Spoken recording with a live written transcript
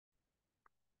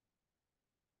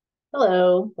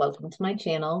Hello, welcome to my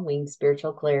channel, Wing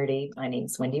Spiritual Clarity. My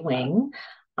name's Wendy Wing.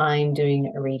 I'm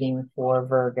doing a reading for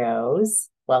Virgos.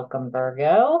 Welcome,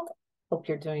 Virgo. Hope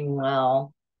you're doing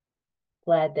well.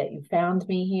 Glad that you found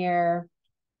me here.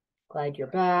 Glad you're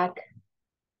back.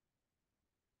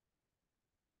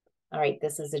 All right,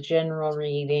 this is a general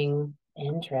reading.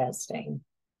 Interesting.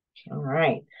 All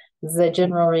right. This is a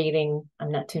general reading.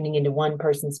 I'm not tuning into one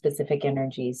person's specific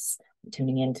energies. I'm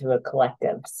tuning into a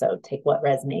collective. So take what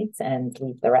resonates and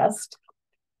leave the rest.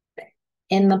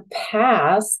 In the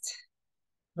past,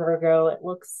 Virgo, it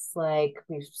looks like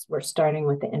we're starting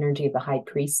with the energy of the high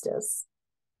priestess.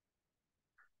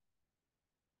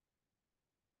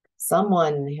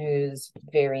 Someone who's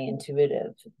very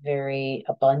intuitive, very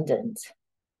abundant.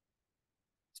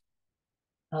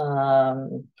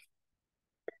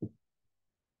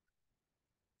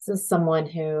 This is someone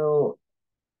who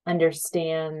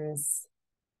understands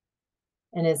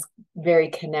and is very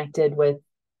connected with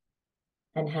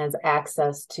and has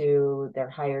access to their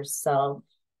higher self,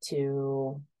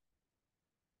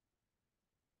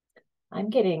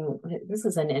 I'm getting, this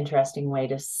is an interesting way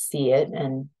to see it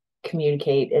and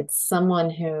communicate. It's someone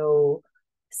who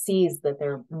sees that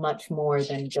they're much more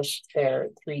than just their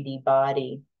 3D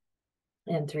body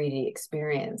and 3D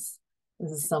experience.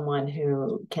 This is someone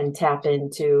who can tap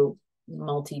into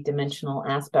multi-dimensional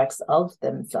aspects of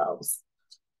themselves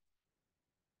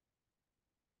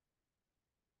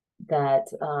that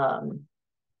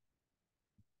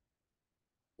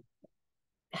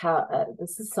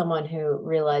this is someone who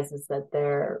realizes that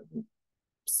their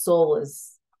soul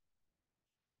is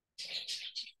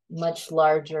much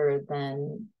larger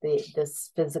than this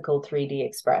physical 3D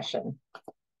expression.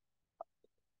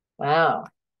 Wow.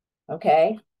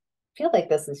 Okay. I feel like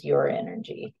this is your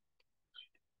energy.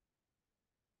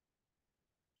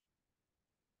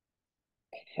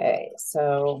 Okay,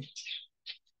 so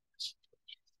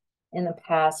in the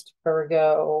past,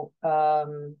 Virgo,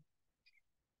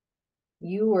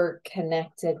 you were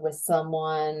connected with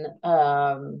someone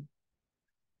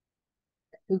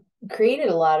who created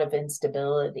a lot of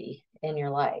instability in your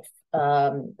life.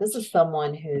 This is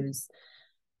someone who's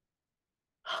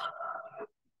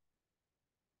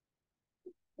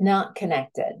not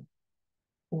connected,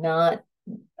 not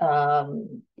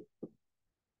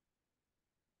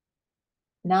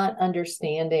not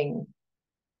understanding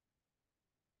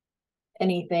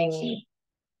anything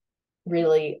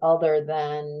really other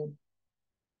than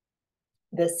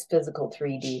this physical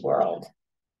 3D world.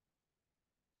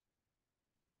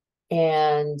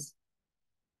 And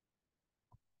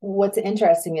what's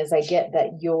interesting is I get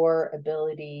that your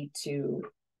ability to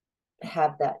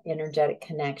have that energetic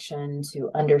connection, to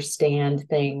understand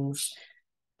things,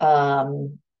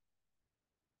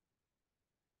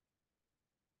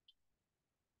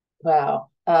 wow.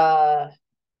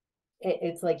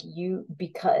 It's like you,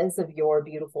 because of your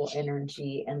beautiful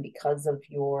energy and because of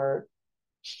your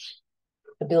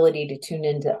ability to tune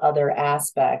into other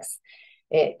aspects,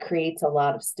 it creates a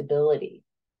lot of stability.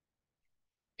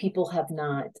 People have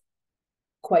not,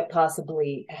 quite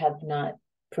possibly, have not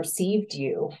perceived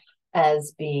you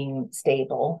as being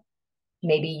stable.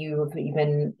 Maybe you've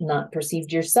even not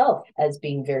perceived yourself as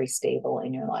being very stable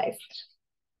in your life.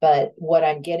 But what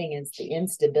I'm getting is the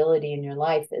instability in your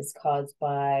life is caused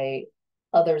by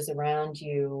others around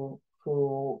you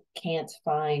who can't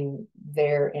find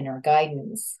their inner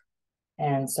guidance.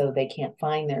 And so they can't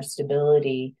find their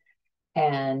stability.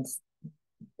 And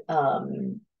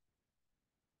for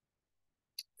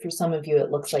some of you,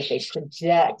 it looks like they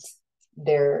project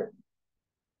their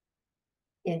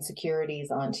insecurities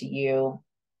onto you.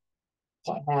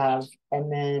 Have,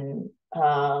 and then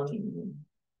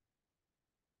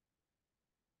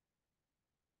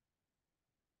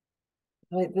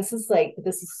this is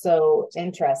so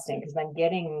interesting because I'm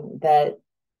getting that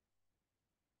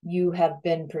you have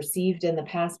been perceived in the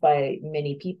past by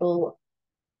many people,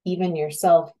 even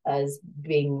yourself, as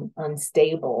being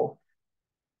unstable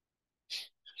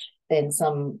in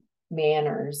some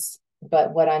manners.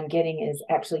 But what I'm getting is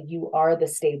actually you are the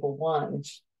stable one.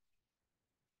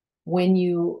 When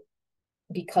you,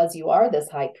 because you are this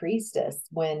high priestess,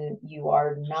 when you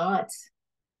are not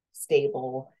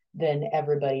stable, then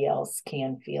everybody else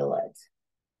can feel it.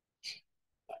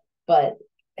 But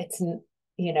it's,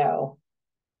 you know,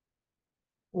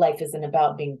 life isn't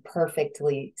about being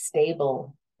perfectly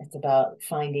stable. It's about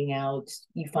finding out,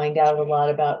 you find out a lot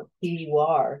about who you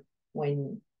are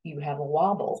when you have a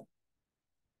wobble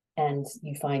and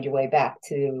you find your way back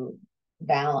to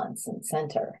balance and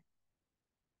center.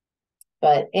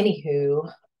 But anywho,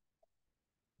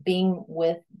 being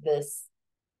with this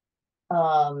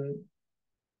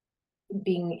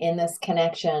being in this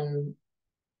connection,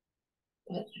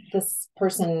 this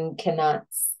person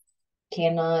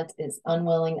is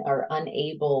unwilling or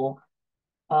unable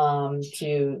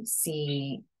to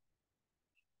see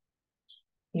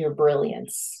your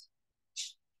brilliance.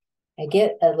 I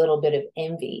get a little bit of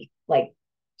envy. Like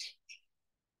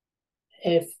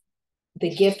if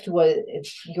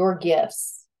your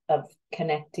gifts of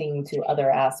connecting to other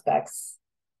aspects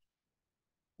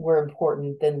were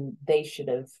important, then they should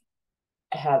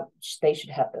have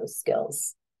those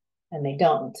skills, and they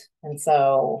don't. And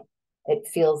so it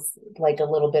feels like a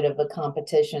little bit of a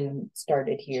competition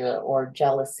started here, or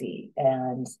jealousy,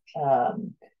 and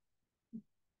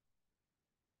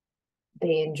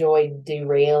they enjoyed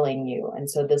derailing you. And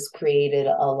so this created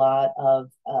a lot of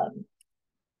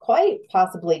quite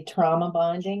possibly trauma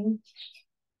bonding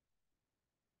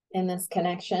in this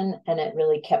connection. And it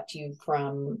really kept you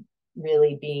from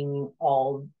really being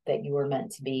all that you were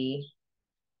meant to be,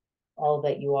 all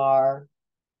that you are.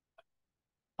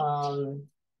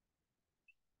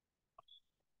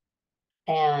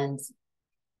 And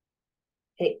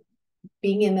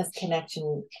being in this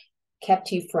connection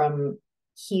kept you from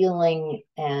healing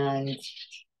and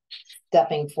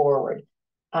stepping forward.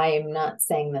 I am not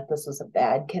saying that this was a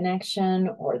bad connection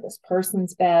or this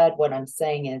person's bad. What I'm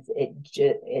saying is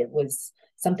it was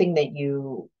something that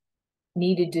you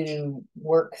needed to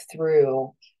work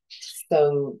through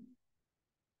so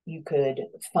you could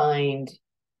find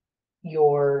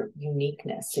your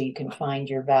uniqueness, so you can find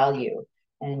your value.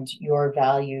 And your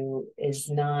value is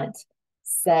not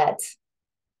set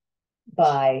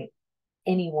by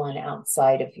anyone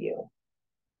outside of you.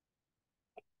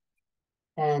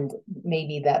 And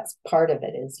maybe that's part of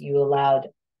it, is you allowed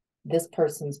this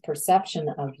person's perception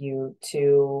of you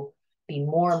to be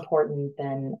more important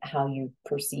than how you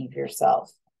perceive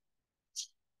yourself.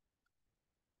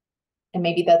 And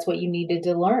maybe that's what you needed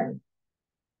to learn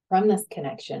from this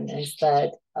connection, is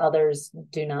that others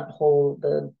do not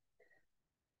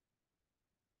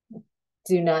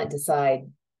decide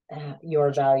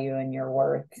your value and your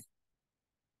worth.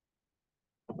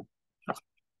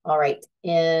 All right.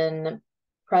 In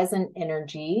present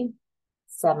energy,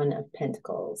 7 of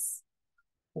Pentacles,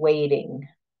 waiting.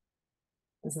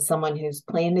 This is someone who's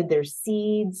planted their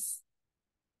seeds,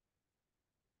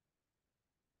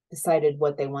 decided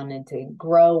what they wanted to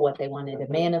grow, what they wanted to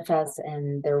manifest,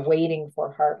 and they're waiting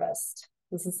for harvest.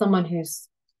 This is someone who's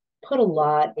put a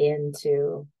lot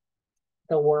into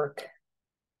the work.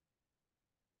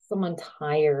 Someone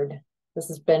tired. This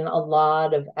has been a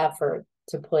lot of effort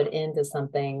to put into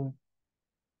something.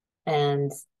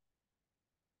 And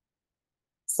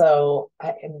so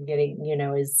I am getting,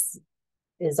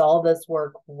 is all this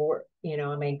work,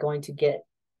 am I going to get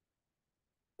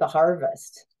the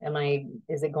harvest?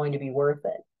 Is it going to be worth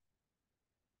it?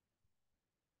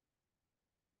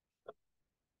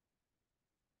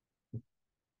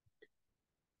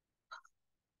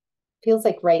 Feels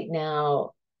like right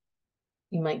now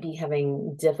you might be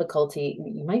having difficulty.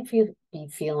 You might be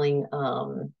feeling,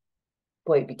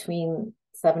 between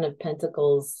 7 of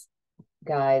Pentacles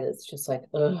guy that's just like,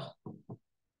 ugh.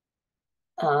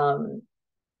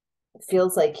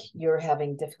 Feels like you're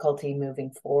having difficulty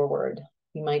moving forward.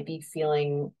 You might be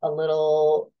feeling a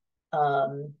little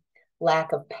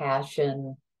lack of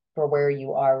passion for where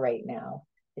you are right now.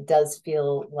 It does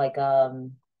feel like a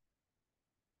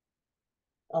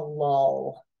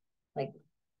lull, like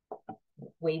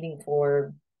waiting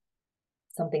for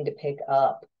something to pick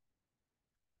up.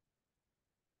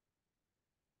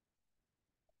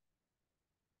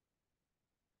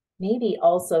 Maybe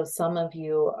also some of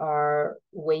you are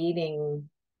waiting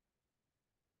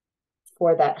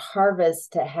for that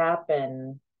harvest to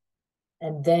happen,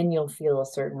 and then you'll feel a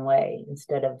certain way,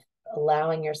 instead of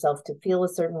allowing yourself to feel a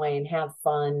certain way and have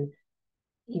fun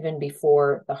even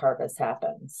before the harvest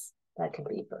happens. That could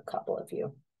be for a couple of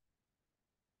you.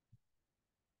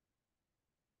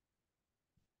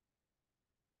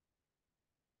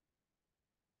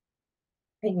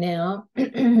 Right now,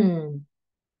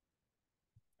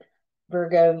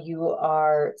 Virgo, you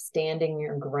are standing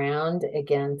your ground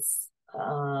against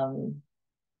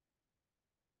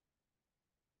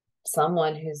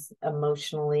someone who's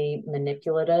emotionally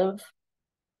manipulative,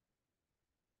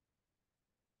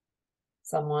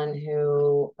 someone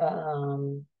who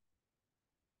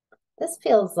this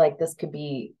feels like this could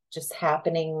be just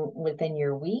happening within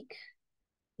your week.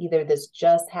 Either this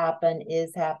just happened,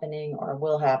 is happening, or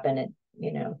will happen. It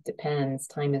depends.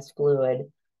 Time is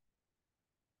fluid.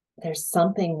 There's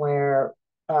something where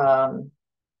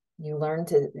you learn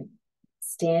to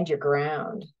stand your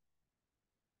ground.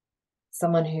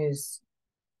 Someone who's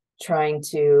trying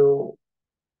to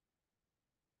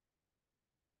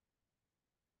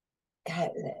God,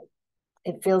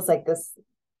 it feels like this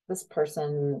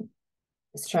person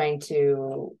is trying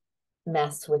to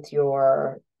mess with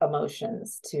your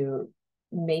emotions, to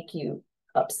make you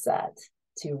upset,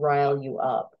 to rile you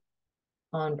up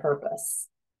on purpose.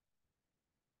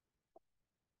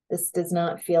 This does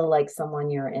not feel like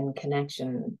someone you're in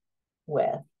connection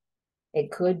with.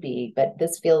 It could be, but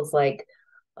this feels like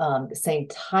the same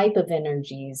type of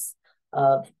energies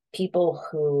of people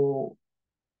who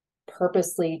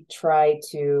purposely try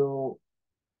to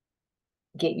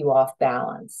get you off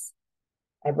balance.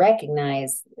 I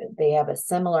recognize they have a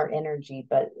similar energy,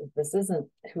 but this isn't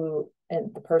who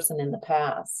the person in the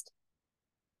past.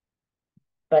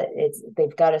 But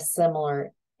they've got a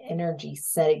similar energy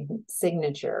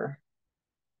signature.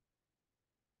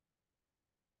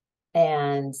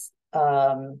 And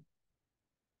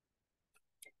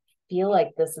feel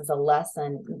like this is a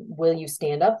lesson. Will you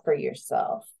stand up for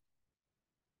yourself?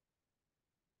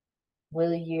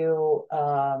 Will you,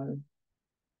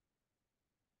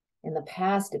 in the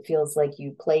past, it feels like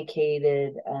you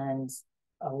placated and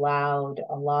allowed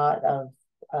a lot of,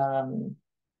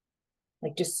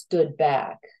 like just stood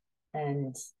back.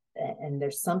 And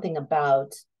there's something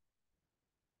about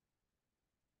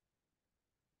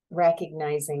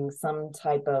recognizing some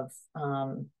type of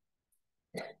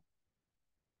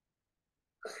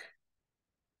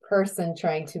person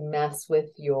trying to mess with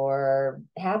your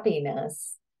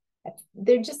happiness.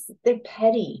 They're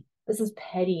petty. This is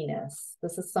pettiness.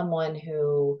 This is someone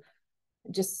who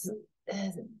just,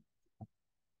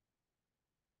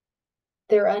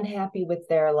 they're unhappy with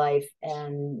their life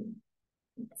and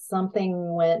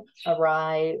something went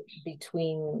awry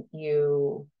between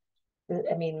you.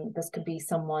 I mean, this could be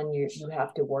someone you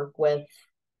have to work with,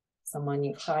 someone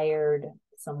you've hired,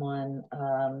 someone,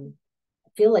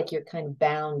 feel like you're kind of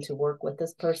bound to work with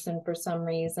this person for some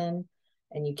reason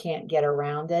and you can't get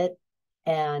around it.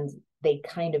 And they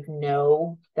kind of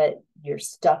know that you're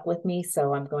stuck with me,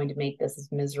 so I'm going to make this as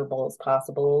miserable as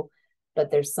possible. But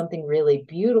there's something really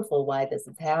beautiful why this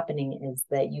is happening, is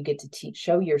that you get to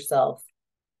show yourself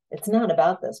it's not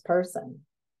about this person.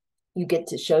 You get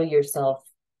to show yourself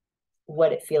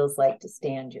what it feels like to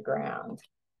stand your ground.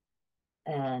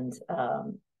 And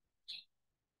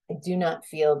I do not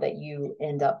feel that you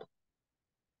end up,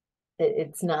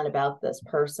 it's not about this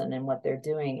person and what they're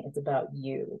doing. It's about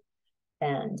you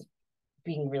and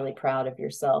being really proud of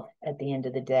yourself at the end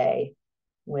of the day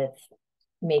with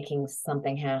making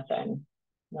something happen.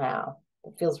 Wow,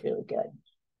 it feels really good.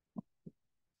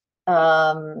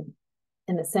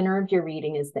 In the center of your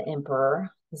reading is the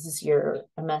Emperor. This is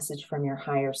a message from your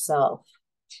higher self.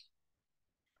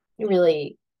 You're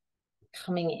really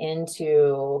coming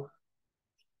into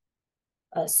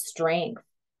a strength,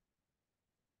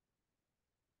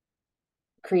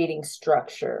 creating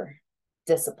structure,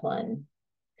 discipline.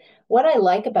 What I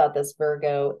like about this,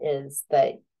 Virgo, is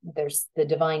that there's the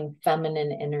divine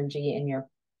feminine energy in your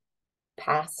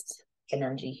past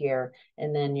energy here,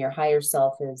 and then your higher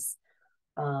self is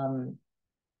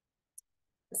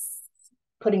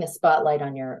putting a spotlight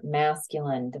on your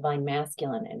divine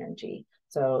masculine energy.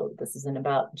 So this isn't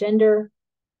about gender.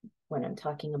 When I'm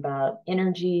talking about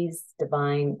energies,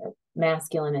 divine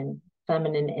masculine and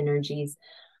feminine energies,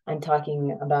 I'm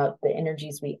talking about the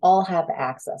energies we all have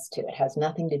access to. It has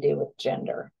nothing to do with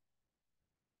gender.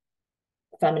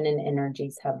 Feminine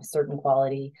energies have a certain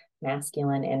quality.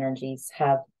 Masculine energies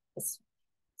have a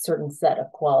certain set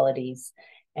of qualities,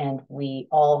 and we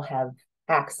all have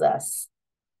access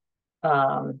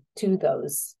to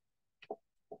those.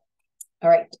 All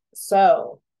right,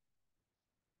 so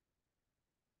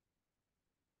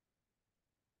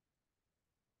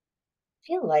I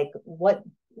feel like what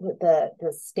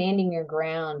the standing your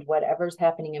ground, whatever's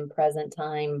happening in present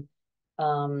time,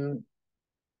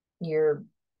 you're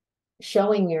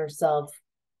showing yourself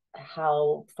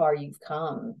how far you've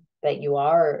come, that you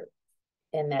are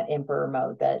in that emperor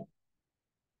mode, that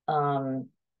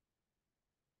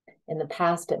in the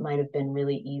past it might have been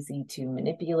really easy to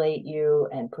manipulate you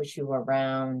and push you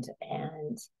around,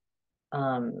 and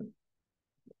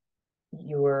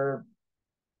you were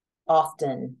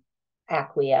often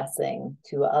acquiescing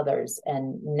to others,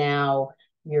 and now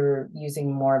you're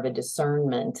using more of a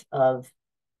discernment of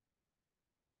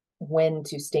when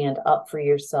to stand up for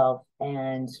yourself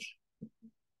and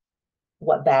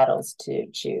what battles to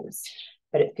choose.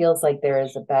 But it feels like there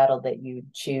is a battle that you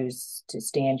choose to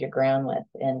stand your ground with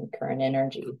in current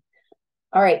energy.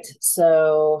 All right,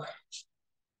 so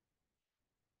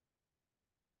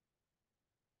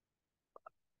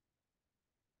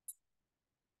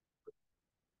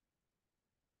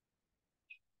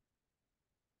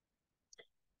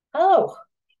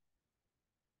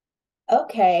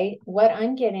Okay, what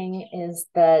I'm getting is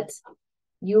that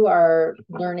you are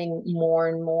learning more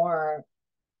and more,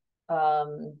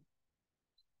 that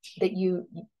you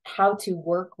how to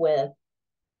work with,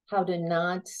 how to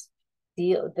not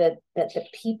deal that the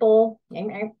people,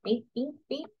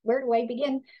 where do I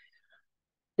begin?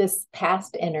 This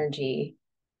past energy,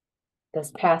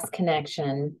 this past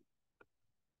connection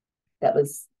that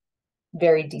was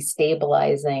very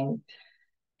destabilizing.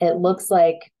 It looks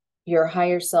like your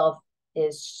higher self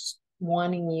is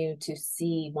wanting you to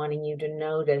see, wanting you to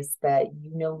notice that you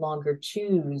no longer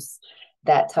choose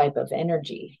that type of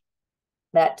energy.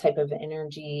 That type of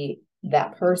energy,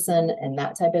 that person, and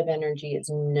that type of energy is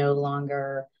no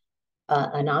longer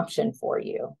an option for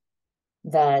you.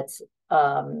 That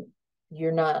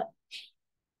you're not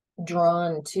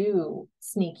drawn to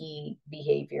sneaky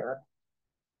behavior,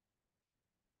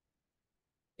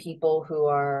 people who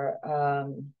are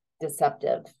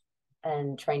deceptive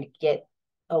and trying to get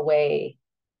away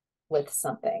with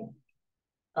something.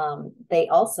 They're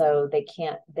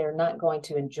not going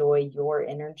to enjoy your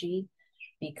energy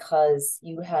because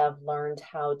you have learned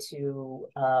how to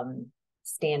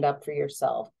stand up for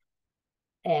yourself.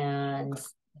 And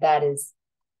that is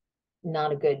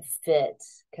not a good fit,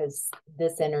 because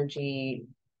this energy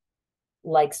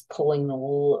likes pulling the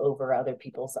wool over other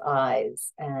people's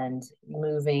eyes and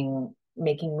making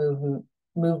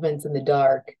movements in the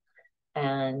dark.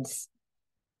 And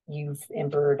you've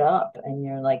emperored up and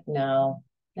you're like, no,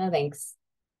 thanks.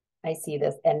 I see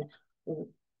this. And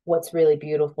what's really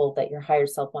beautiful that your higher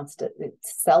self wants to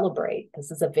celebrate.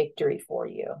 This is a victory for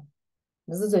you.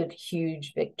 This is a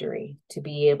huge victory to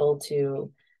be able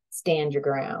to stand your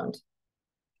ground.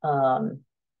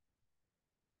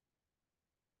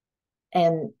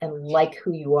 And like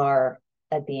who you are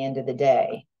at the end of the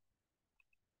day,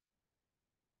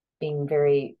 being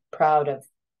very proud of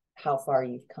how far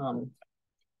you've come.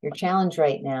 Your challenge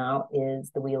right now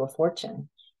is the Wheel of Fortune.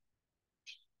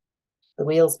 The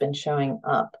wheel's been showing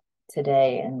up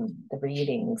today in the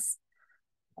readings.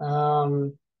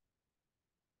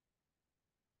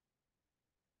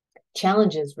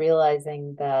 Challenge is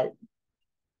realizing that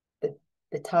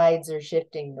the tides are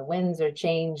shifting, the winds are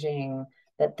changing,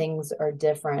 that things are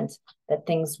different,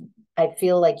 I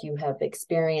feel like you have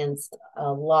experienced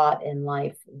a lot in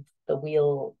life, the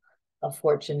Wheel of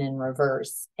Fortune in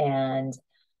reverse. And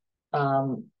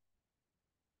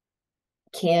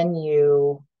can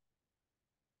you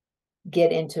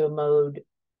get into a mode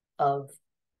of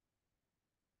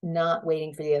not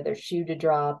waiting for the other shoe to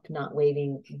drop, not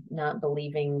believing,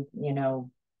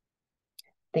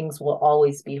 things will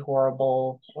always be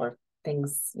horrible, or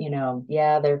things,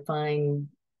 they're fine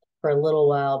for a little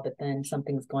while, but then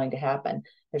something's going to happen.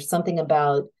 There's something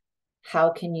about how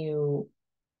can you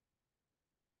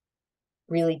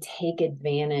really take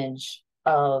advantage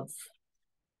of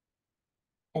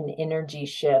an energy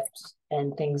shift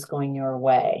and things going your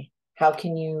way. How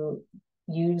can you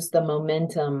use the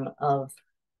momentum of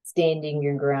standing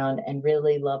your ground and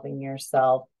really loving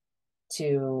yourself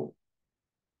to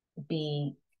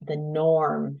be the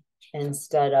norm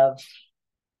instead of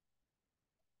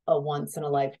a once in a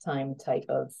lifetime type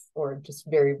of, or just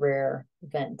very rare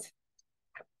event?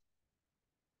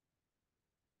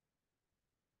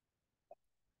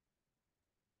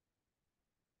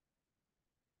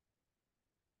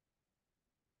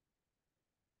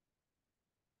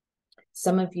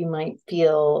 Some of you might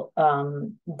feel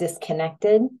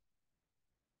disconnected.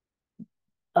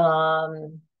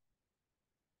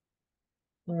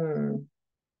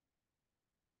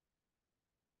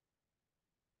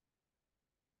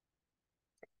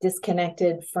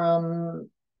 Disconnected from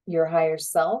your higher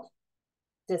self,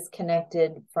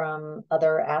 disconnected from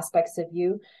other aspects of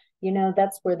you.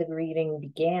 That's where the reading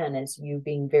began, is you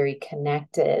being very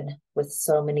connected with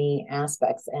so many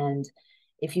aspects. And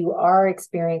if you are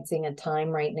experiencing a time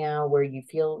right now where you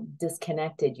feel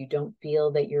disconnected, you don't feel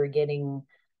that you're getting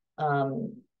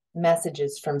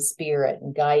messages from spirit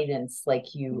and guidance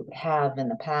like you have in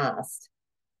the past.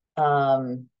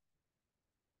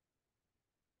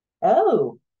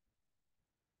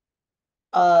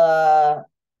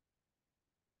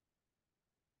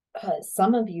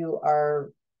 Some of you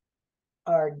are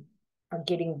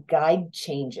getting guide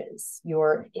changes.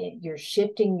 You're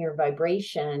shifting your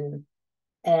vibration,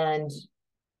 and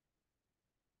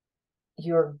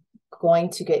you're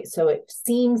going to get, so it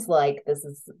seems like this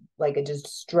is like a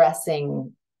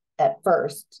distressing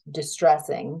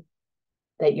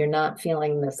that you're not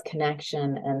feeling this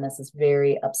connection, and this is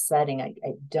very upsetting. I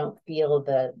don't feel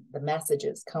the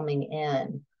messages coming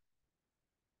in.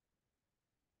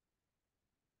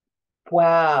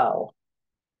 Wow.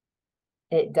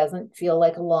 It doesn't feel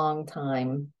like a long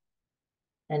time.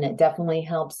 And it definitely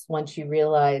helps once you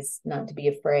realize not to be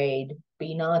afraid.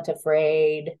 Be not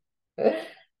afraid.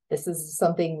 This is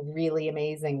something really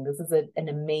amazing. This is an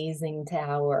amazing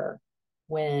tower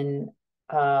when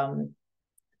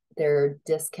there are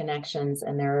disconnections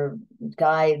and there are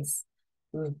guides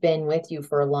who've been with you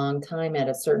for a long time at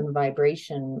a certain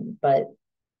vibration, but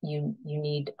you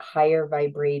need higher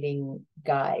vibrating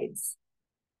guides.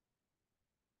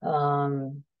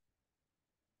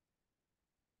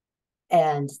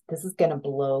 And this is going to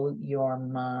blow your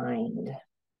mind.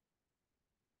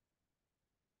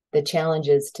 The challenge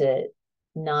is to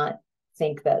not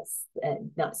think that's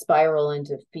not spiral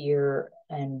into fear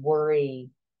and worry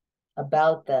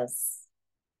about this.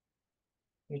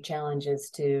 Your challenge is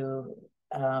to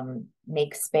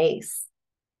make space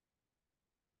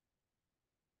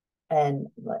and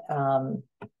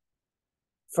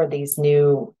for these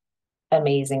new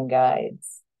amazing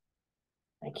guides.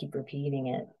 I keep repeating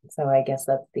it. So I guess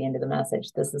that's the end of the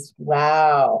message. This is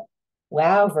wow.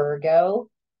 Wow, Virgo.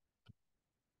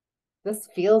 This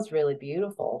feels really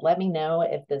beautiful. Let me know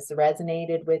if this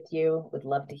resonated with you. Would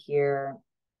love to hear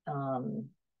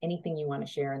anything you want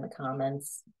to share in the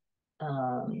comments.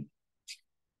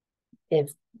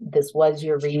 If this was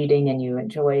your reading and you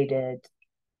enjoyed it,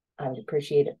 I would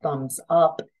appreciate a thumbs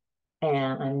up.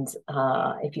 And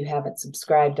if you haven't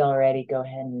subscribed already, go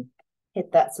ahead and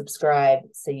hit that subscribe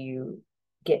so you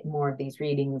get more of these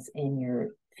readings in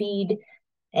your feed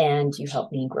and you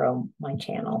help me grow my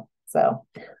channel. So,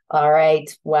 all right.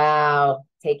 Wow.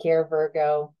 Take care,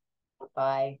 Virgo.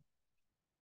 Bye.